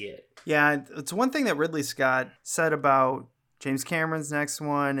when you see it. Yeah, it's one thing that Ridley Scott said about James Cameron's next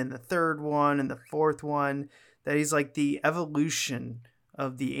one and the third one and the fourth one, that he's like the evolution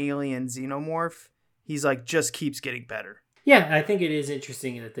of the alien xenomorph. He's like, just keeps getting better. Yeah, I think it is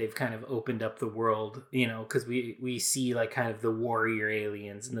interesting that they've kind of opened up the world, because we see like kind of the warrior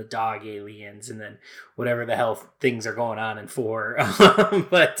aliens and the dog aliens and then whatever the hell things are going on in 4.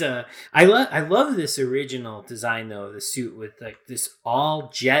 But I love this original design though, of the suit with like this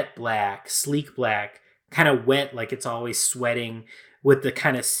all jet black, sleek black, kind of wet, like it's always sweating, with the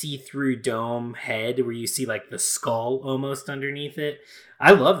kind of see-through dome head where you see like the skull almost underneath it.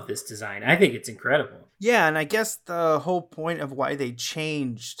 I love this design. I think it's incredible. Yeah, and I guess the whole point of why they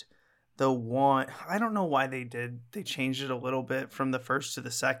changed the one, I don't know why they did. They changed it a little bit from the first to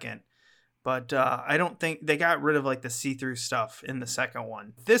the second. But I don't think they got rid of like the see-through stuff in the second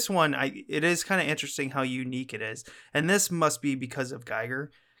one. This one, it is kind of interesting how unique it is. And this must be because of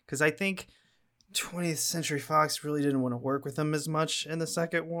Geiger. Because I think 20th Century Fox really didn't want to work with him as much in the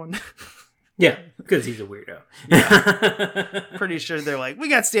second one. Yeah, because he's a weirdo. Yeah. Pretty sure they're like, we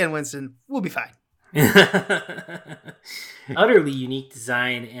got Stan Winston. We'll be fine. Utterly unique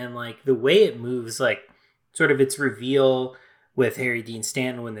design, and like the way it moves, like sort of its reveal with Harry Dean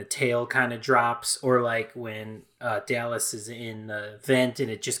Stanton when the tail kind of drops, or like when Dallas is in the vent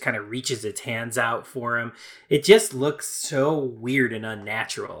and it just kind of reaches its hands out for him. It just looks so weird and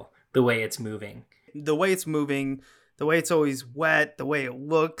unnatural the way it's moving. The way it's moving, the way it's always wet, the way it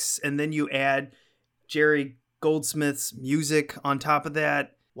looks, and then you add Jerry Goldsmith's music on top of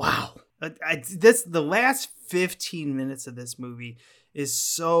that. Wow. The last 15 minutes of this movie is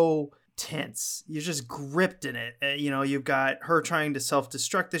so tense. You're just gripped in it. You've got her trying to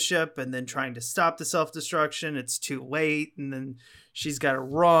self-destruct the ship and then trying to stop the self-destruction. It's too late. And then she's got to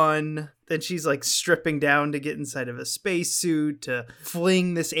run. Then she's like stripping down to get inside of a spacesuit to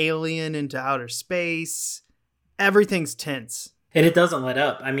fling this alien into outer space. Everything's tense. And it doesn't let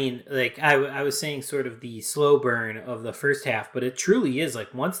up. I mean, like I was saying, sort of the slow burn of the first half, but it truly is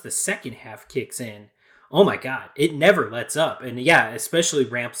like once the second half kicks in, oh my God, it never lets up. And yeah, especially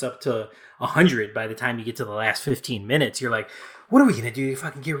ramps up to 100 by the time you get to the last 15 minutes. You're like, what are we going to do to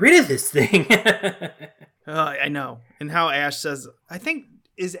fucking get rid of this thing? I know. And how Ash says, I think,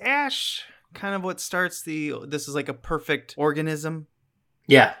 is Ash kind of what starts this is like a perfect organism?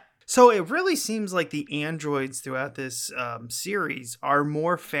 Yeah. So it really seems like the androids throughout this series are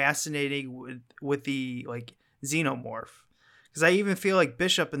more fascinating with the like xenomorph. Because I even feel like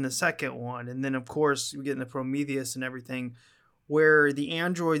Bishop in the second one, and then of course we get into Prometheus and everything, where the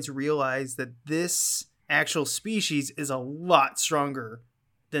androids realize that this actual species is a lot stronger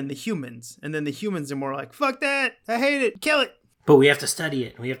than the humans. And then the humans are more like, fuck that, I hate it, kill it. But we have to study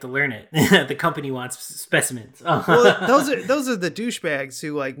it. We have to learn it. The company wants specimens. Well, those are the douchebags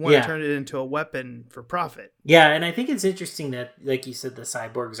who like want to turn it into a weapon for profit. Yeah, and I think it's interesting that, like you said, the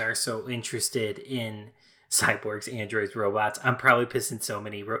cyborgs are so interested in cyborgs, androids, robots. I'm probably pissing so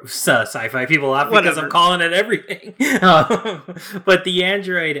many sci-fi people off because I'm calling it everything. But the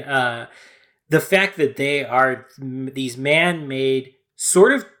android, the fact that they are these man-made,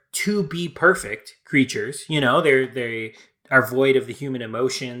 sort of to be perfect creatures, they are void of the human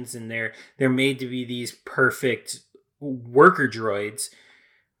emotions, and they're made to be these perfect worker droids,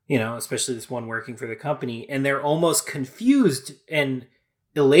 especially this one working for the company, and they're almost confused and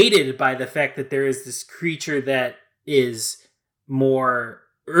elated by the fact that there is this creature that is more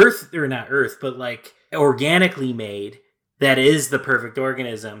but like organically made, that is the perfect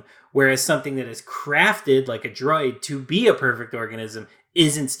organism, whereas something that is crafted like a droid to be a perfect organism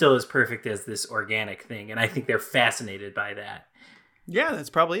isn't still as perfect as this organic thing. And I think they're fascinated by that. Yeah, that's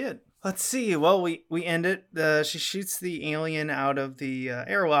probably it. Let's see. Well, we end it. She shoots the alien out of the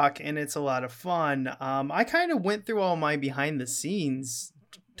airlock, and it's a lot of fun. I kind of went through all my behind the scenes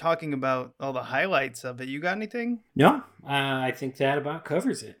talking about all the highlights of it. You got anything? No, I think that about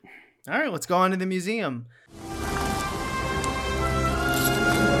covers it. All right, let's go on to the museum.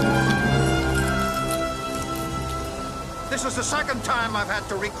 This is the second time I've had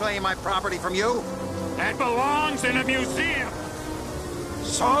to reclaim my property from you. That belongs in a museum.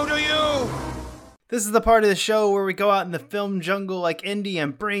 So do you. This is the part of the show where we go out in the film jungle like Indy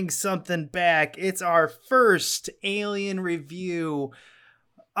and bring something back. It's our first Alien review.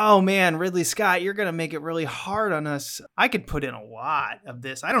 Oh man, Ridley Scott, you're going to make it really hard on us. I could put in a lot of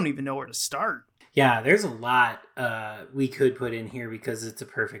this. I don't even know where to start. Yeah, there's a lot we could put in here because it's a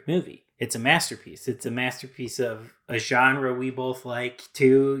perfect movie. It's a masterpiece. It's a masterpiece of a genre we both like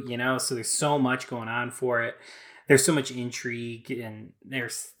too, so there's so much going on for it. there's so much intrigue, and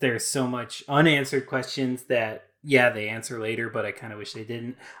there's so much unanswered questions that they answer later, but I kind of wish they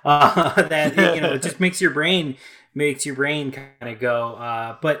didn't. That it just makes your brain kind of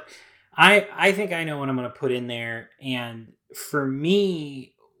go. But I think I know what I'm going to put in there, and for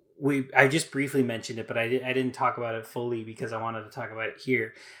me, I just briefly mentioned it, but I didn't talk about it fully because I wanted to talk about it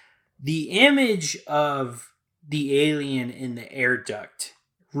here. The image of the alien in the air duct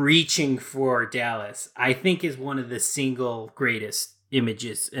reaching for Dallas, I think, is one of the single greatest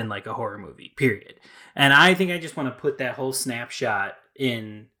images in like a horror movie, period. And I think I just want to put that whole snapshot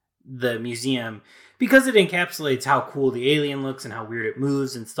in the museum because it encapsulates how cool the alien looks and how weird it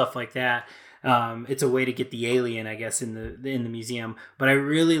moves and stuff like that. It's a way to get the alien, I guess, in the museum. But I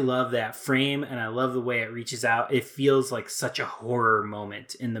really love that frame, and I love the way it reaches out. It feels like such a horror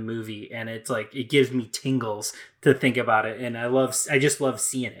moment in the movie, and it's like it gives me tingles to think about it. And I just love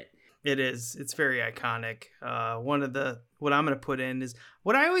seeing it. It is. It's very iconic. What I'm going to put in is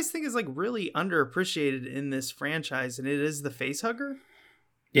what I always think is like really underappreciated in this franchise, and it is the face hugger.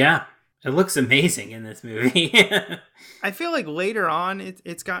 Yeah. It looks amazing in this movie. I feel like later on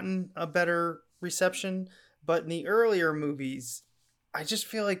it's gotten a better reception, but in the earlier movies, I just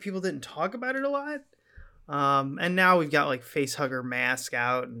feel like people didn't talk about it a lot. And now we've got like face hugger mask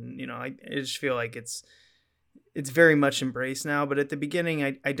out, and I just feel like it's very much embraced now. But at the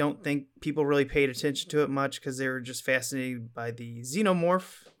beginning, I don't think people really paid attention to it much because they were just fascinated by the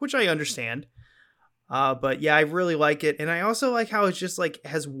xenomorph, which I understand. But yeah, I really like it. And I also like how it's just like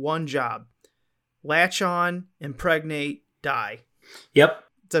has one job: latch on, impregnate, die. Yep.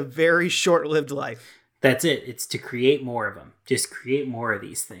 It's a very short-lived life. That's it. It's to create more of them. Just create more of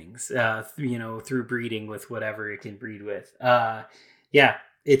these things, through breeding with whatever it can breed with. Yeah,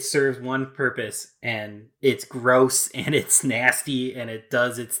 it serves one purpose, and it's gross and it's nasty and it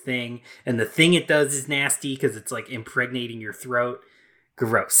does its thing. And the thing it does is nasty because it's like impregnating your throat.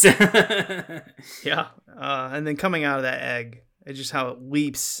 Gross. Yeah. And then coming out of that egg, it's just how it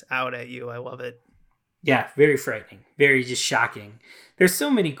leaps out at you. I love it. Yeah, very frightening. Very just shocking. There's so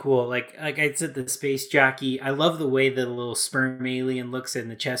many cool, like I said, the space jockey. I love the way the little sperm alien looks in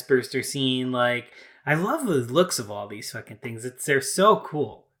the chest burster scene. Like, I love the looks of all these fucking things. They're so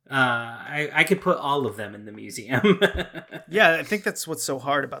cool. I could put all of them in the museum. Yeah, I think that's what's so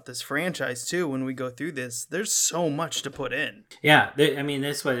hard about this franchise too. When we go through this, there's so much to put in. Yeah,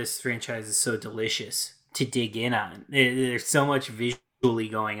 that's why this franchise is so delicious to dig in on. There's so much visually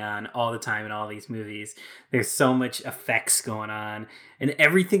going on all the time in all these movies. There's so much effects going on, and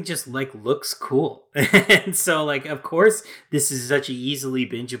everything just like looks cool. And so, like, of course, this is such an easily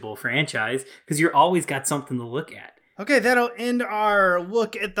bingeable franchise because you're always got something to look at. Okay, that'll end our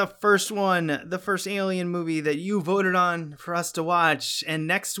look at the first one, the first Alien movie that you voted on for us to watch. And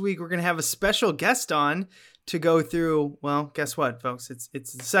next week, we're going to have a special guest on to go through, well, guess what, folks?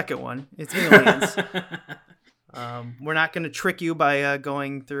 It's the second one. It's Aliens. We're not going to trick you by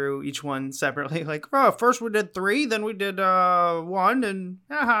going through each one separately. Like, first we did 3, then we did 1, and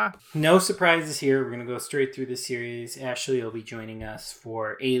haha. No surprises here. We're going to go straight through the series. Ashley will be joining us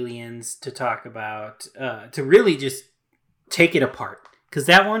for Aliens to talk about, to really just take it apart. Because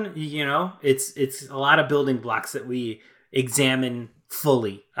that one, it's a lot of building blocks that we examine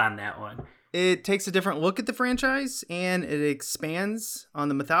fully on that one. It takes a different look at the franchise, and it expands on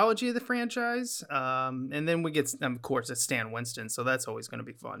the mythology of the franchise. And then we get, of course, it's Stan Winston, so that's always going to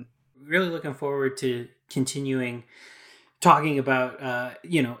be fun. Really looking forward to continuing talking about,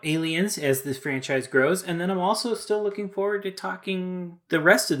 Aliens as this franchise grows. And then I'm also still looking forward to talking the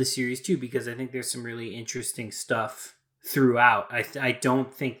rest of the series, too, because I think there's some really interesting stuff throughout. I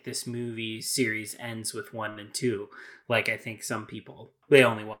don't think this movie series ends with 1 and 2. Like I think some people, they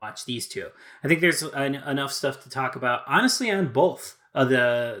only watch these 2. I think there's enough stuff to talk about, honestly, on both of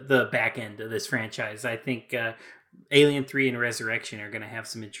the back end of this franchise. I think Alien 3 and Resurrection are going to have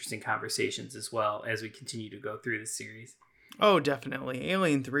some interesting conversations as well as we continue to go through this series. Oh, definitely.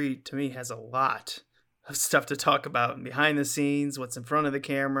 Alien 3, to me, has a lot of stuff to talk about. Behind the scenes, what's in front of the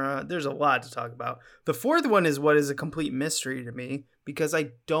camera. There's a lot to talk about. The fourth one is what is a complete mystery to me because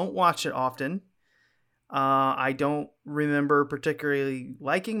I don't watch it often. I don't remember particularly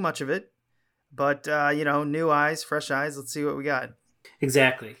liking much of it, but new eyes, fresh eyes. Let's see what we got.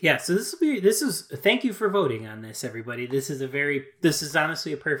 Exactly. Yeah. So thank you for voting on this, everybody. This is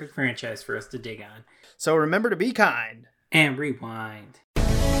honestly a perfect franchise for us to dig on. So remember to be kind and rewind.